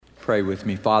pray with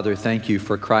me? Father, thank you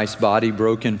for Christ's body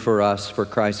broken for us, for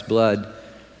Christ's blood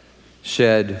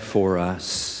shed for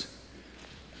us.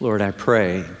 Lord, I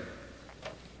pray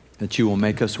that you will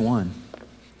make us one.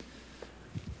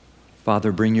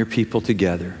 Father, bring your people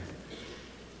together.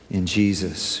 In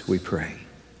Jesus, we pray.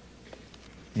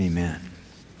 Amen.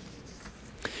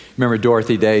 Remember,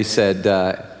 Dorothy Day said,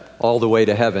 all the way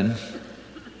to heaven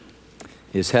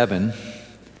is heaven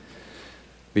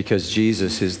because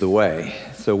Jesus is the way.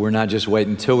 So we're not just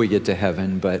waiting until we get to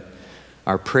heaven, but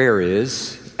our prayer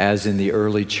is, as in the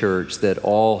early church, that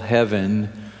all heaven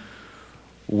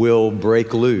will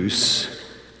break loose,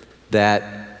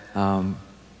 that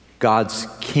God's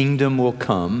kingdom will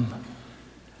come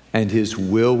and his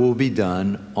will be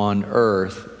done on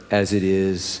earth as it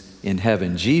is in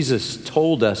heaven. Jesus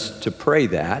told us to pray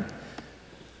that,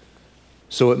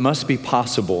 so it must be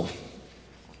possible.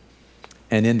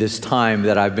 And in this time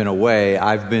that I've been away,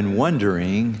 I've been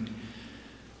wondering,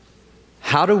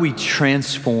 how do we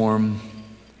transform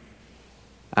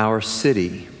our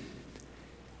city? I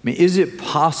mean, is it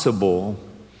possible,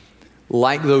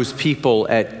 like those people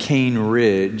at Cane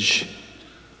Ridge,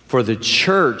 for the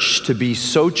church to be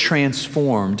so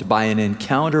transformed by an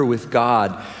encounter with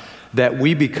God that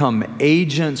we become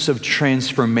agents of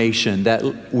transformation,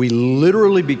 that we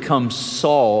literally become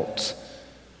salt?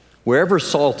 Wherever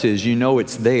salt is, you know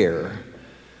it's there.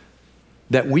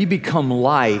 That we become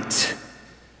light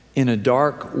in a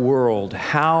dark world.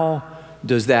 How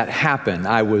does that happen?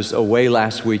 I was away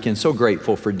last week and so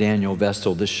grateful for Daniel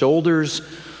Vestal. The shoulders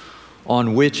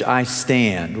on which I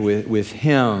stand with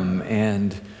him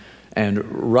and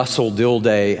Russell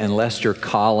Dilday and Lester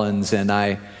Collins, and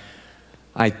I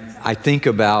think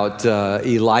about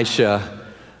Elisha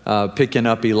picking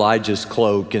up Elijah's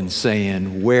cloak and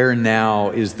saying, "Where now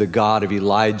is the God of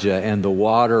Elijah?" and the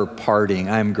water parting.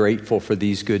 I'm grateful for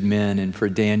these good men and for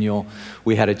Daniel.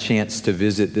 We had a chance to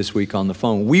visit this week on the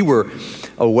phone. We were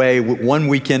away one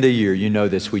weekend a year. You know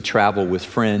this. We travel with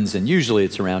friends, and usually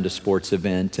it's around a sports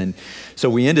event. And so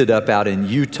we ended up out in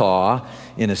Utah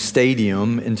in a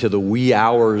stadium into the wee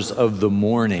hours of the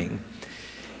morning.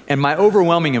 And my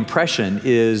overwhelming impression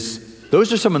is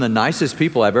those are some of the nicest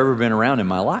people I've ever been around in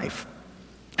my life.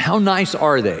 How nice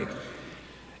are they?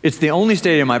 It's the only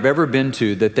stadium I've ever been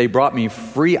to that they brought me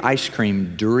free ice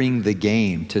cream during the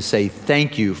game to say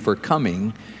thank you for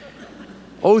coming.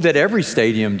 Oh, that every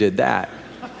stadium did that.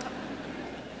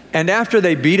 And after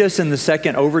they beat us in the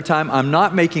second overtime, I'm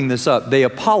not making this up, they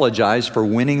apologized for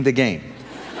winning the game.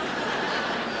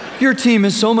 Your team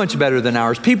is so much better than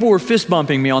ours. People were fist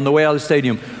bumping me on the way out of the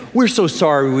stadium. We're so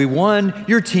sorry we won.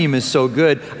 Your team is so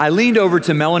good. I leaned over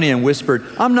to Melanie and whispered,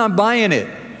 I'm not buying it.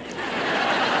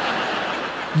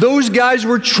 Those guys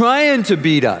were trying to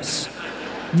beat us.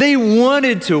 They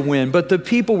wanted to win, but the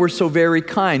people were so very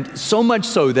kind. So much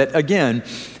so that, again,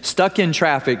 stuck in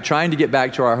traffic, trying to get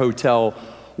back to our hotel,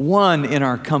 one in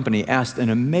our company asked an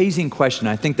amazing question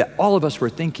I think that all of us were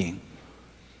thinking.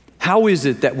 How is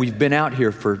it that we've been out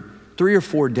here for 3 or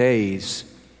 4 days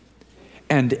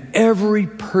and every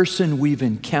person we've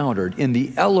encountered in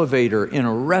the elevator, in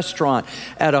a restaurant,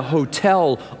 at a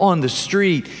hotel, on the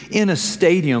street, in a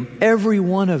stadium, every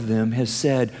one of them has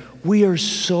said, we are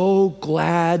so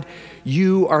glad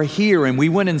you are here. And we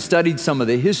went and studied some of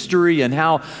the history and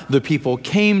how the people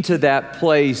came to that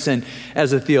place. And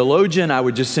as a theologian, I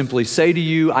would just simply say to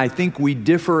you, I think we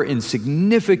differ in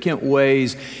significant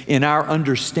ways in our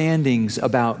understandings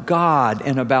about God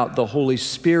and about the Holy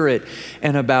Spirit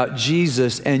and about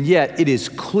Jesus. And yet it is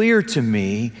clear to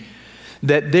me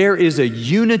that there is a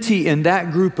unity in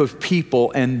that group of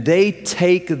people, and they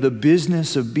take the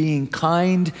business of being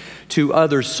kind to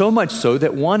others, so much so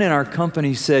that one in our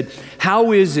company said,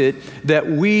 how is it that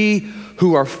we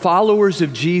who are followers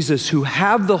of Jesus, who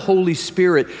have the Holy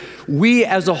Spirit, we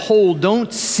as a whole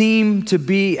don't seem to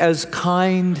be as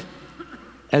kind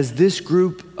as this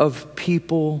group of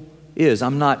people is?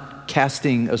 I'm not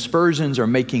casting aspersions or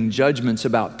making judgments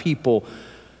about people,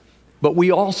 but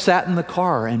we all sat in the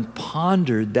car and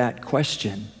pondered that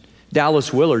question.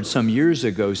 Dallas Willard some years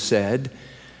ago said,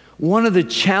 one of the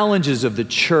challenges of the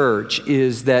church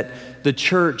is that the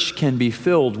church can be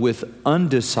filled with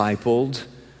undiscipled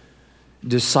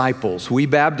disciples. We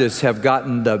Baptists have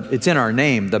gotten it's in our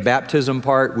name, the baptism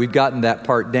part, we've gotten that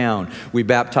part down. We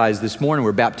baptized this morning,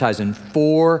 we're baptizing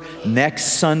 4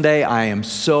 next Sunday. I am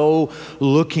so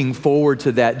looking forward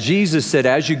to that. Jesus said,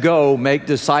 as you go, make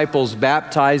disciples,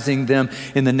 baptizing them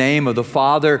in the name of the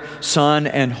Father, Son,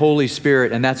 and Holy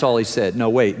Spirit. And that's all he said.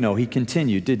 No, he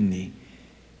continued, didn't he?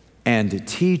 And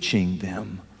teaching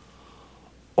them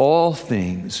all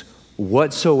things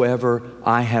whatsoever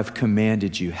I have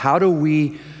commanded you. How do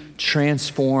we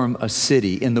transform a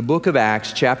city. In the book of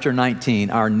Acts, chapter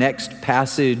 19, our next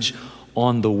passage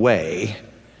on the way,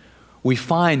 we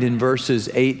find in verses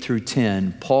 8 through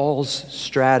 10 Paul's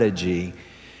strategy.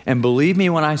 And believe me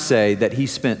when I say that he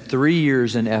spent 3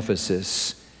 years in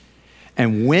Ephesus,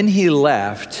 and when he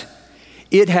left,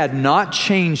 it had not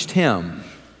changed him,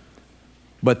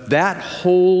 but that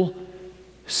whole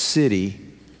city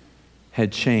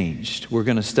had changed. We're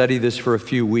going to study this for a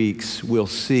few weeks. We'll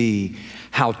see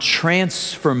how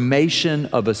transformation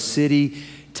of a city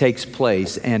takes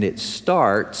place, and it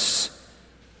starts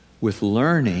with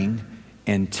learning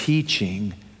and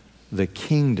teaching the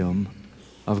kingdom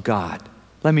of God.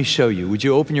 Let me show you. Would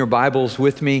you open your Bibles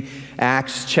with me?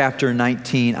 Acts chapter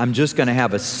 19. I'm just going to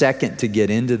have a second to get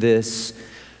into this,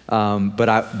 but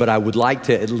I would like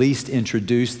to at least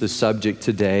introduce the subject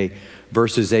today,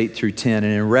 verses 8 through 10.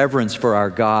 And in reverence for our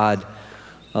God,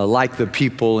 like the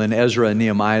people in Ezra and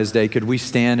Nehemiah's day, could we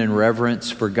stand in reverence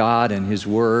for God and His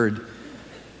Word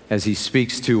as He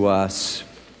speaks to us?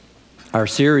 Our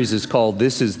series is called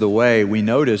This is the Way. We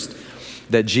noticed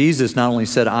that Jesus not only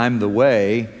said, I'm the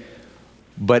way,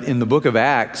 but in the book of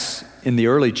Acts, in the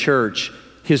early church,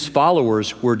 His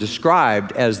followers were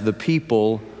described as the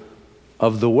people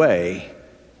of the way.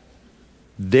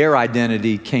 Their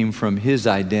identity came from His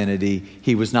identity.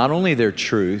 He was not only their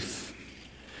truth,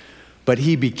 but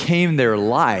He became their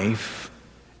life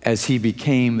as He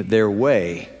became their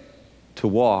way to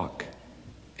walk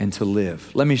and to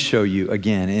live. Let me show you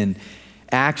again. In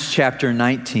Acts chapter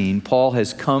 19, Paul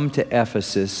has come to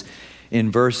Ephesus.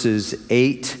 In verses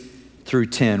 8 through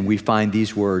 10, we find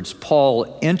these words.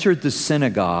 Paul entered the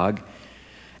synagogue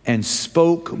and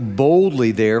spoke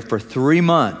boldly there for 3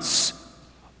 months,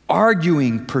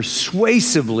 arguing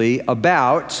persuasively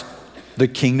about the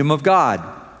kingdom of God.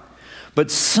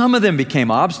 But some of them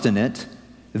became obstinate.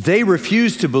 They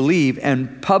refused to believe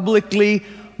and publicly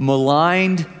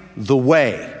maligned the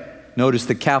way. Notice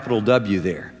the capital W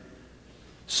there.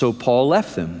 So Paul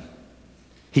left them.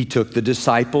 He took the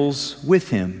disciples with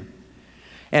him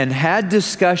and had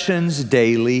discussions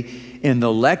daily in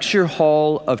the lecture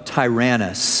hall of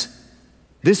Tyrannus.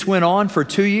 This went on for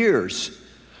 2 years,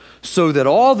 so that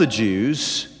all the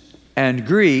Jews and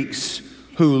Greeks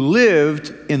who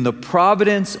lived in the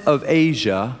province of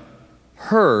Asia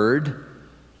heard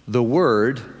the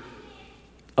word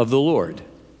of the Lord.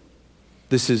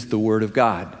 This is the word of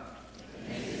God.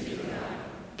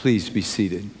 Please be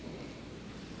seated.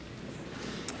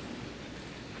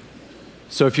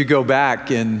 So if you go back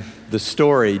in the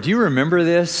story, do you remember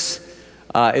this?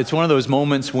 It's one of those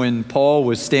moments when Paul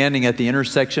was standing at the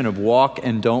intersection of walk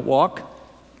and don't walk.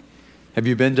 Have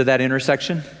you been to that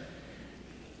intersection?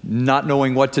 Not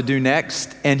knowing what to do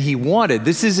next. And he wanted,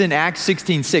 this is in Acts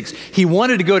 16:6, he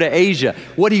wanted to go to Asia.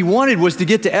 What he wanted was to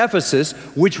get to Ephesus,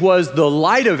 which was the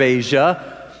light of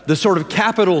Asia, the sort of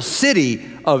capital city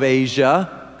of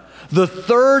Asia, the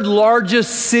third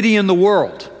largest city in the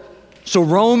world. So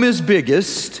Rome is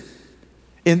biggest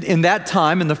in that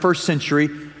time, in the first century.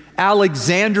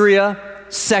 Alexandria,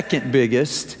 second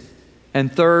biggest.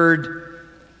 And third,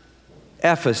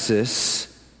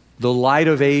 Ephesus, the light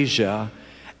of Asia.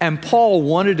 And Paul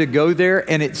wanted to go there,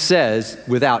 and it says,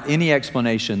 without any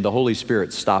explanation, the Holy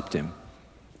Spirit stopped him.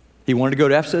 He wanted to go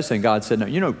to Ephesus, and God said no.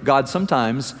 You know, God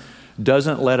sometimes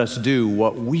doesn't let us do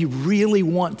what we really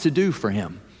want to do for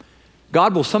Him.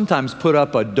 God will sometimes put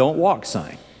up a don't walk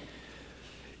sign.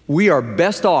 We are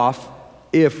best off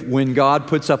if when God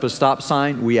puts up a stop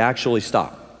sign, we actually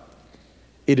stop.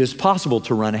 It is possible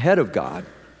to run ahead of God,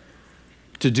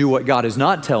 to do what God is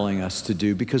not telling us to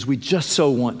do because we just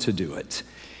so want to do it.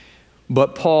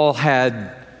 But Paul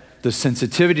had the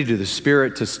sensitivity to the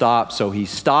Spirit to stop, so he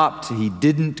stopped. He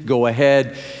didn't go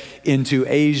ahead into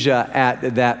Asia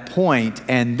at that point.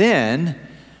 And then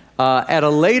at a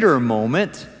later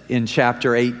moment in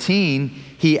chapter 18,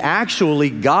 he actually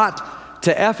got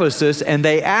to Ephesus, and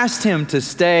they asked him to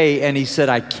stay, and he said,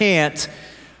 I can't,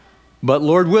 but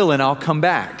Lord willing, I'll come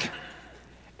back.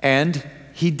 And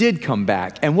he did come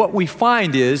back. And what we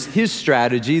find is his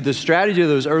strategy, the strategy of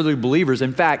those early believers.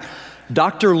 In fact,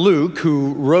 Dr. Luke,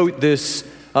 who wrote this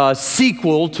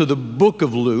sequel to the book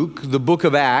of Luke, the book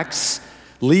of Acts,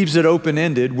 leaves it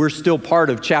open-ended. We're still part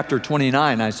of chapter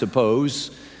 29, I suppose.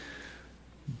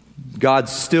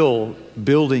 God's still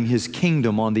building His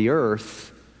kingdom on the earth.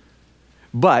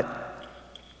 But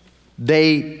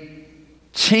they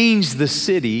changed the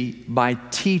city by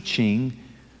teaching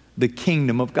the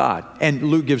kingdom of God. And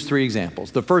Luke gives 3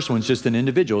 examples. The first one's just an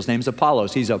individual. His name's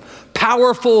Apollos. He's a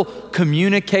powerful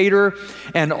communicator,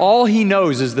 and all he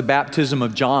knows is the baptism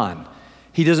of John.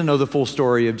 He doesn't know the full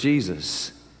story of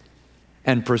Jesus.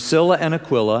 And Priscilla and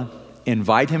Aquila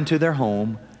invite him to their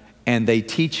home, and they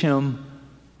teach him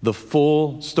the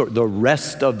full story, the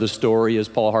rest of the story, as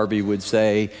Paul Harvey would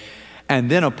say. And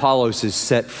then Apollos is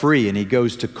set free, and he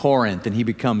goes to Corinth, and he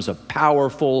becomes a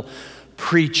powerful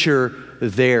preacher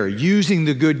there, using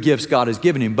the good gifts God has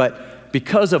given him. But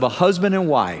because of a husband and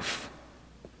wife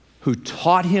who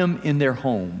taught him in their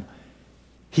home,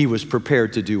 he was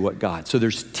prepared to do what God. So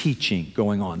there's teaching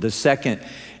going on. The second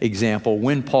example,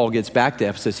 when Paul gets back to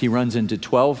Ephesus, he runs into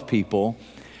 12 people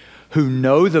who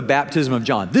know the baptism of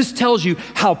John. This tells you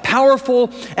how powerful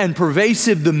and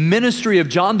pervasive the ministry of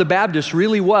John the Baptist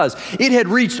really was. It had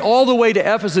reached all the way to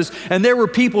Ephesus, and there were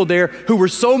people there who were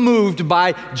so moved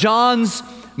by John's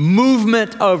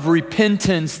movement of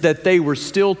repentance that they were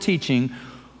still teaching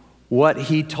what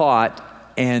he taught.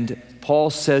 And Paul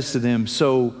says to them,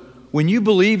 so when you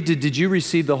believed, did you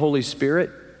receive the Holy Spirit?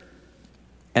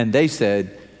 And they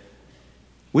said,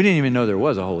 we didn't even know there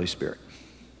was a Holy Spirit.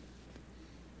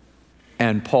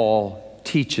 And Paul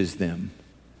teaches them,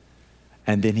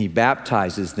 and then he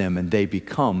baptizes them, and they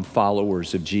become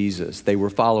followers of Jesus. They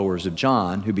were followers of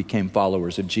John, who became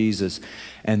followers of Jesus,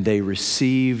 and they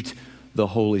received the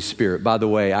Holy Spirit. By the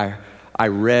way, I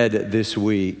read this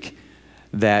week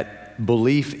that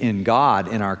belief in God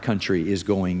in our country is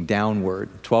going downward.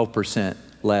 12%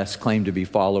 less claim to be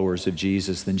followers of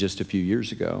Jesus than just a few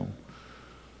years ago.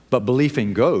 But belief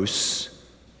in ghosts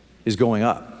is going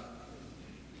up.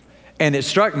 And it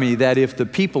struck me that if the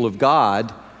people of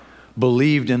God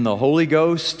believed in the Holy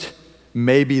Ghost,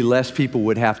 maybe less people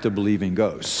would have to believe in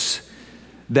ghosts.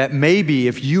 That maybe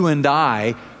if you and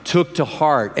I took to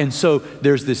heart, and so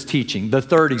there's this teaching. The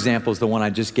third example is the one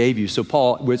I just gave you. So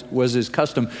Paul, was his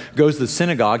custom, goes to the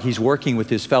synagogue. He's working with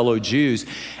his fellow Jews,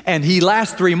 and he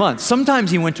lasts 3 months. Sometimes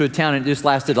he went to a town and it just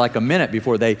lasted like a minute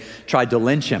before they tried to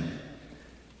lynch him.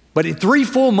 But in 3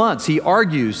 full months, he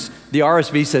argues, the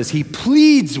RSV says, he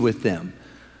pleads with them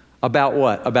about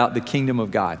what? About the kingdom of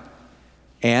God.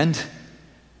 And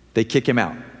they kick him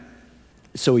out.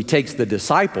 So he takes the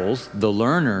disciples, the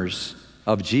learners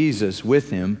of Jesus, with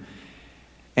him,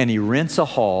 and he rents a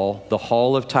hall, the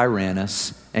Hall of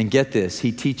Tyrannus, and get this,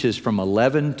 he teaches from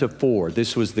 11 to 4.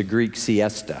 This was the Greek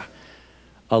siesta.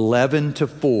 11 to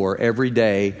 4 every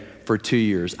day for 2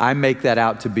 years. I make that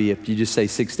out to be, if you just say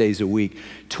 6 days a week,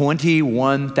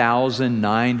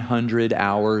 21,900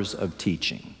 hours of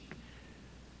teaching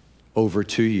over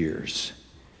 2 years.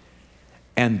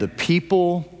 And the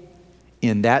people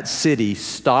in that city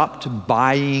stopped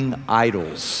buying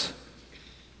idols.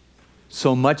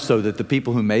 So much so that the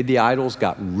people who made the idols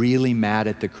got really mad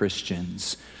at the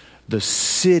Christians. The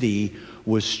city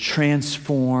was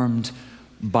transformed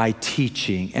by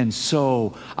teaching. And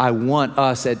so I want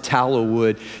us at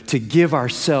Tallowood to give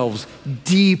ourselves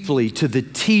deeply to the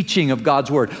teaching of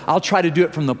God's Word. I'll try to do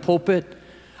it from the pulpit.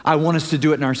 I want us to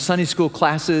do it in our Sunday school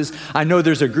classes. I know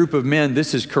there's a group of men,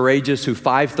 this is courageous, who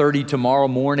 5:30 tomorrow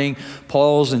morning,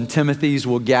 Paul's and Timothy's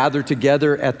will gather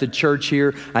together at the church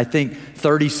here. I think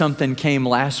 30-something came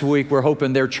last week. We're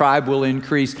hoping their tribe will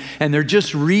increase. And they're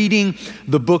just reading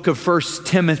the book of 1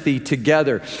 Timothy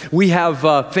together. We have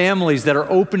families that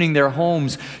are opening their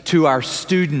homes to our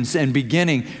students and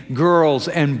beginning, girls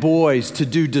and boys, to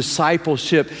do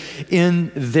discipleship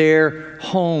in their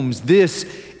homes. This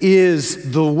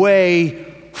is the way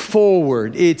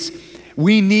forward.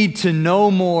 We need to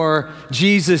know more.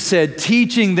 Jesus said,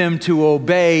 teaching them to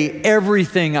obey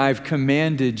everything I've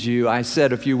commanded you. I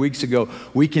said a few weeks ago,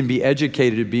 we can be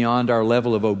educated beyond our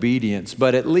level of obedience,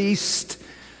 but at least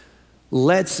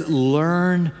let's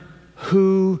learn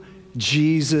who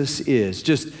Jesus is.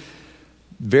 Just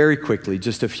very quickly,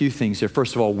 just a few things here.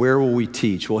 First of all, where will we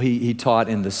teach? Well, he taught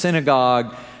in the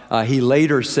synagogue. He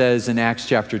later says in Acts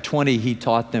chapter 20, he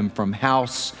taught them from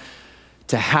house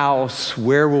to house.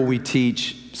 Where will we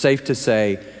teach? Safe to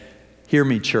say, hear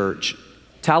me, church,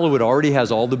 Tallowood already has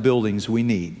all the buildings we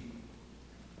need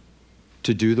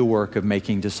to do the work of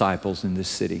making disciples in this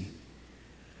city.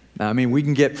 Now, I mean, we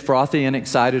can get frothy and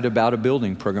excited about a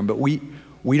building program, but we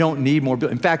don't need more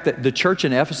buildings. In fact, the church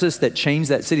in Ephesus that changed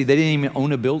that city, they didn't even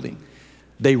own a building.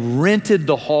 They rented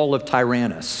the Hall of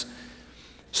Tyrannus.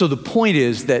 So the point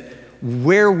is that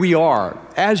where we are,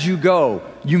 as you go,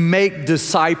 you make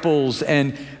disciples,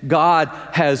 and God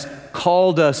has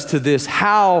called us to this.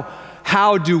 How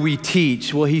do we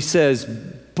teach? Well, he says,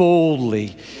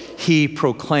 boldly he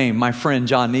proclaimed. My friend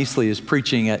John Neasley is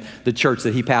preaching at the church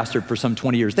that he pastored for some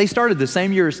 20 years. They started the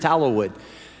same year as Tallowood.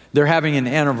 They're having an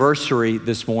anniversary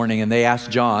this morning, and they asked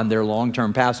John, their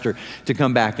long-term pastor, to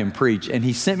come back and preach. And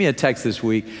he sent me a text this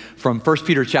week from 1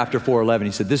 Peter chapter 4:11.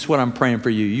 He said, this is what I'm praying for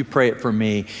you. You pray it for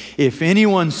me. If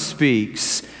anyone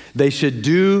speaks They should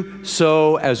do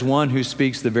so as one who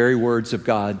speaks the very words of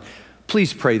God.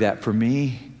 Please pray that for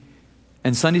me.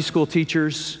 And Sunday school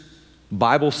teachers,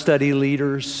 Bible study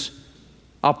leaders,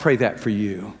 I'll pray that for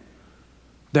you.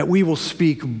 That we will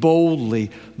speak boldly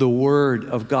the word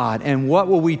of God. And what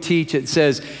will we teach? It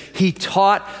says, he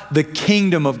taught the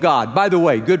kingdom of God. By the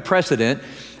way, good precedent.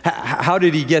 How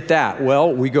did he get that?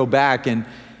 Well, we go back and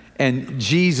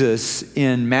Jesus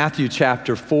in Matthew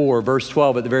chapter 4, verse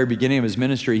 12, at the very beginning of his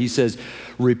ministry, he says,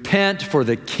 repent, for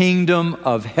the kingdom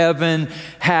of heaven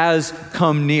has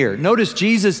come near. Notice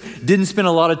Jesus didn't spend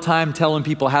a lot of time telling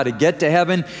people how to get to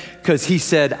heaven, because he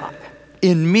said,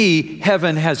 in me,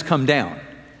 heaven has come down.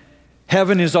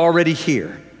 Heaven is already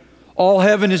here. All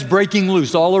heaven is breaking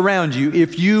loose all around you.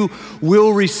 If you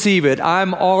will receive it,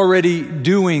 I'm already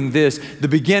doing this. The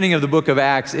beginning of the book of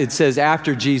Acts, it says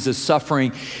after Jesus'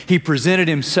 suffering, he presented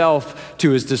himself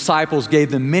to his disciples,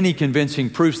 gave them many convincing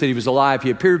proofs that he was alive.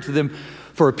 He appeared to them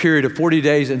for a period of 40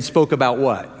 days and spoke about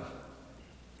what?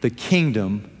 The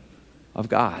kingdom of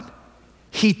God.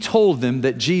 He told them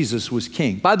that Jesus was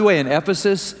king. By the way, in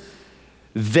Ephesus,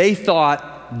 they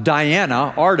thought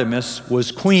Diana, Artemis,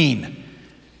 was queen.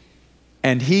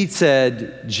 And he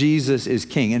said, Jesus is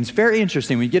king. And it's very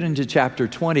interesting. When you get into chapter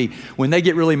 20, when they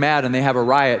get really mad and they have a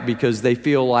riot because they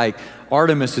feel like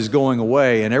Artemis is going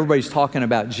away and everybody's talking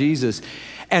about Jesus.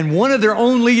 And one of their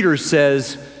own leaders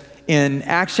says in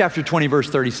Acts chapter 20, verse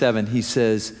 37, he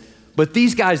says, but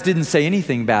these guys didn't say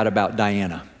anything bad about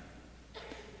Diana.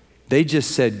 They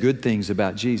just said good things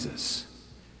about Jesus.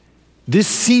 This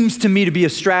seems to me to be a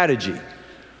strategy.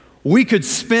 We could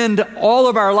spend all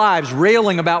of our lives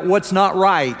railing about what's not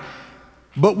right,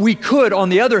 but we could, on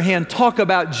the other hand, talk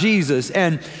about Jesus.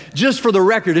 And just for the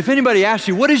record, if anybody asks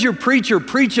you, what does your preacher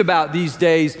preach about these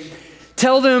days?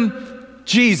 Tell them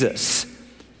Jesus.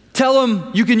 Tell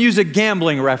them you can use a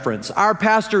gambling reference. Our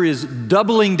pastor is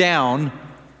doubling down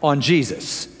on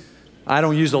Jesus. I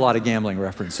don't use a lot of gambling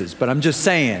references, but I'm just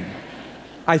saying,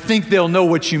 I think they'll know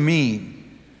what you mean.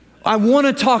 I want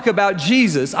to talk about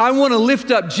Jesus. I want to lift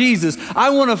up Jesus.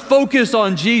 I want to focus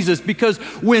on Jesus, because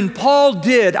when Paul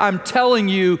did, I'm telling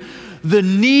you, the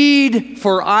need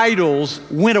for idols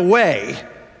went away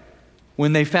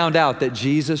when they found out that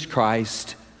Jesus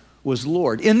Christ was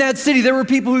Lord. In that city, there were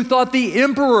people who thought the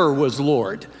emperor was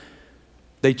Lord.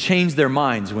 They changed their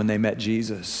minds when they met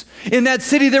Jesus. In that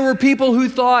city, there were people who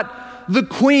thought the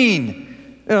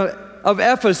queen of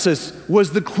Ephesus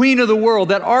was the queen of the world,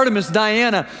 that Artemis,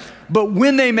 Diana. But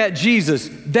when they met Jesus,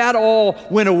 that all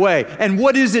went away. And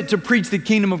what is it to preach the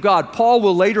kingdom of God? Paul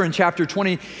will later in chapter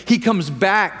 20, he comes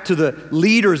back to the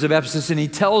leaders of Ephesus and he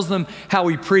tells them how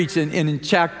he preached. And in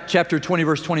chapter 20,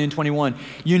 verse 20 and 21,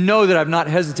 you know that I've not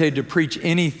hesitated to preach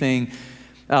anything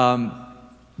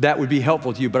that would be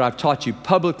helpful to you, but I've taught you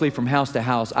publicly from house to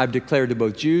house. I've declared to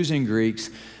both Jews and Greeks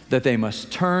that they must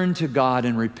turn to God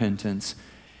in repentance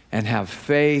and have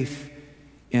faith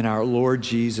in our Lord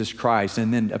Jesus Christ.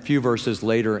 And then a few verses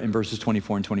later, in verses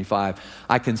 24 and 25,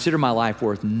 I consider my life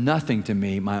worth nothing to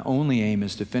me. My only aim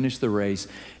is to finish the race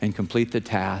and complete the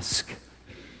task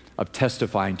of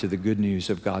testifying to the good news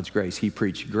of God's grace. He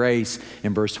preached grace.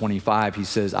 In verse 25, he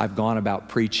says, I've gone about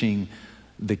preaching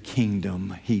the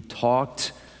kingdom. He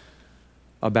talked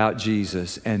about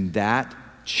Jesus, and that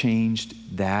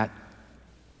changed that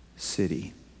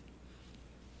city.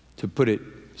 To put it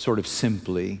sort of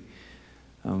simply,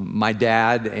 my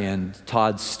dad and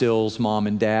Todd Still's mom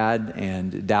and dad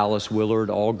and Dallas Willard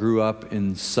all grew up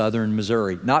in southern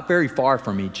Missouri, not very far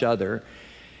from each other.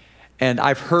 And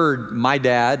I've heard my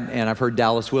dad and I've heard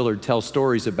Dallas Willard tell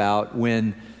stories about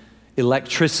when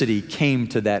electricity came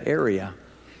to that area.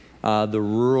 The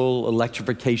Rural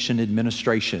Electrification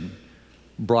Administration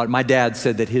my dad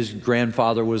said that his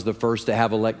grandfather was the first to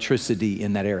have electricity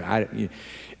in that area.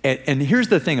 And here's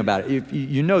the thing about it.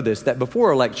 You know this, that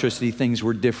before electricity, things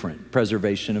were different.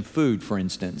 Preservation of food, for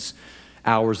instance.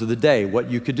 Hours of the day, what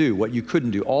you could do, what you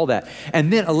couldn't do, all that.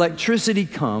 And then electricity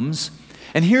comes,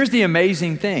 and here's the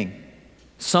amazing thing.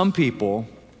 Some people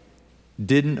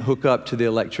didn't hook up to the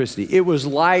electricity. It was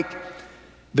like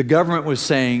the government was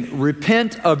saying,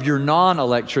 repent of your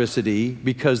non-electricity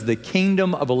because the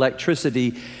kingdom of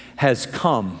electricity has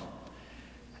come.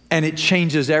 And it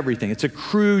changes everything. It's a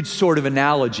crude sort of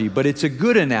analogy, but it's a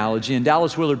good analogy. And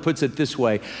Dallas Willard puts it this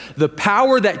way. The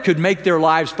power that could make their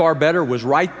lives far better was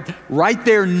right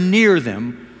there near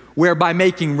them, where by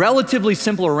making relatively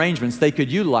simple arrangements, they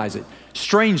could utilize it.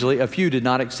 Strangely, a few did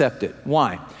not accept it.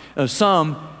 Why?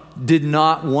 Some did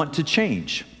not want to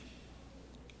change.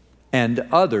 And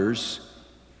others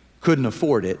couldn't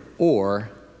afford it, or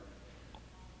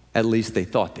at least they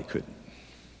thought they couldn't.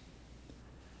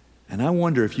 And I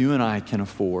wonder if you and I can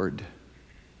afford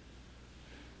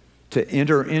to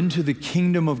enter into the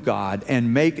kingdom of God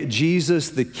and make Jesus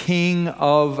the king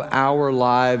of our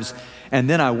lives. And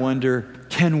then I wonder,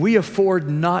 can we afford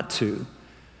not to?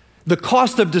 The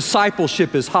cost of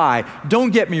discipleship is high, don't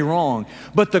get me wrong,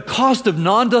 but the cost of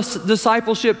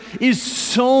non-discipleship is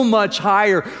so much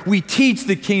higher. We teach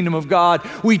the kingdom of God.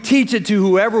 We teach it to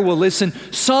whoever will listen.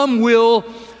 Some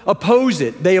will oppose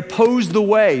it. They oppose the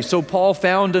way. So Paul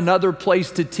found another place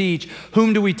to teach.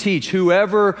 Whom do we teach?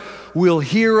 Whoever will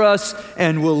hear us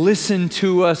and will listen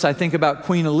to us. I think about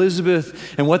Queen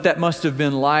Elizabeth and what that must have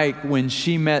been like when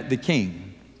she met the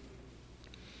king,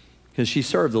 because she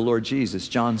served the Lord Jesus.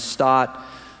 John Stott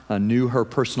knew her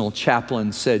personal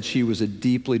chaplain, said she was a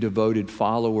deeply devoted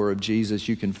follower of Jesus.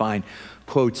 You can find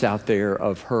quotes out there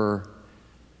of her.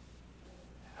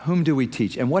 Whom do we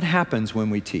teach? And what happens when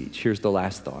we teach? Here's the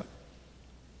last thought.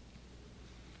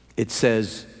 It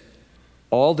says,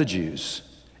 all the Jews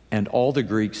and all the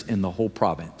Greeks in the whole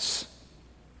province.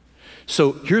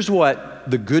 So here's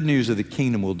what the good news of the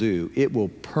kingdom will do. It will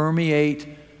permeate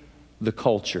the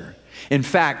culture. In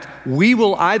fact, we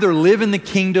will either live in the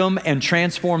kingdom and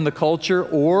transform the culture,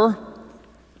 or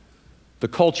the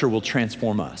culture will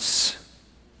transform us.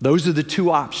 Those are the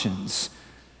two options.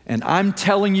 And I'm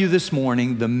telling you this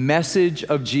morning, the message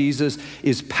of Jesus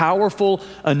is powerful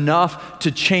enough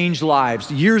to change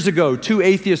lives. Years ago, two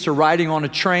atheists are riding on a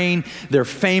train. They're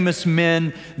famous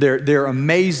men. They're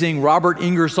amazing. Robert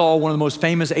Ingersoll, one of the most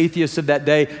famous atheists of that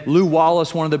day. Lew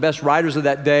Wallace, one of the best writers of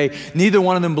that day. Neither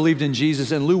one of them believed in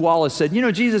Jesus. And Lew Wallace said, you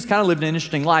know, Jesus kind of lived an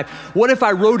interesting life. What if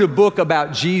I wrote a book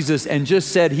about Jesus and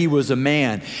just said he was a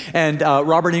man? And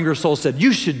Robert Ingersoll said,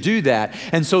 you should do that.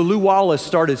 And so Lew Wallace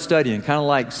started studying, kind of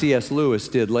like C.S. Lewis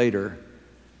did later.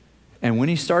 And when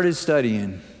he started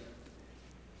studying,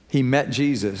 he met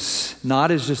Jesus,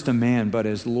 not as just a man, but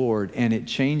as Lord, and it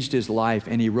changed his life.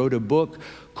 And he wrote a book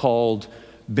called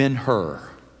Ben-Hur,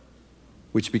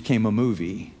 which became a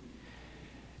movie.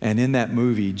 And in that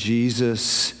movie,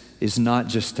 Jesus is not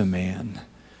just a man,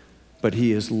 but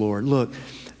he is Lord. Look,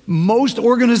 most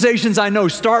organizations I know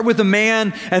start with a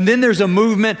man, and then there's a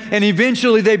movement, and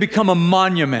eventually they become a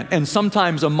monument, and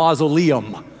sometimes a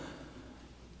mausoleum.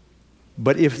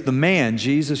 But if the man,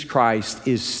 Jesus Christ,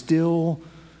 is still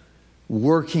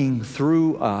working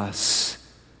through us,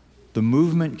 the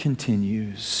movement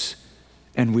continues,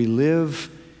 and we live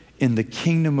in the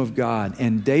kingdom of God,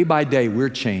 and day by day we're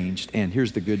changed. And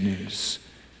here's the good news.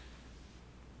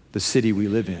 The city we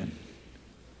live in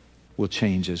will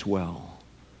change as well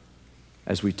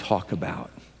as we talk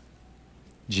about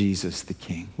Jesus the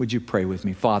King. Would you pray with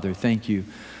me? Father, thank you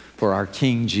for our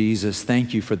King Jesus.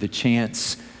 Thank you for the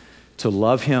chance to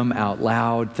love him out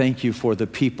loud. Thank you for the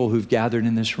people who've gathered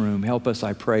in this room. Help us,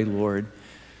 I pray, Lord,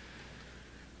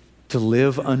 to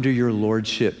live under your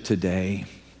lordship today,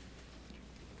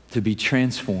 to be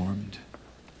transformed.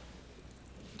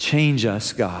 Change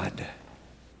us, God.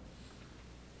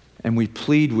 And we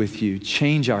plead with you,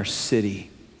 change our city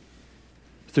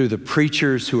through the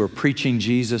preachers who are preaching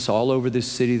Jesus all over this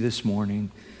city this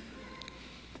morning.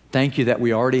 Thank you that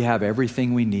we already have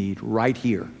everything we need right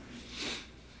here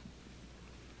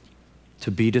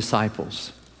to be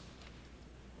disciples.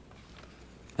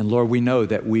 And Lord, we know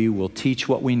that we will teach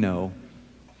what we know,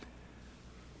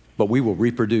 but we will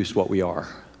reproduce what we are.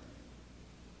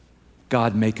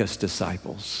 God, make us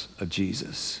disciples of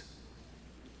Jesus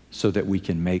so that we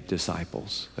can make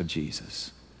disciples of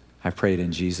Jesus. I pray it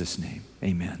in Jesus' name.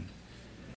 Amen.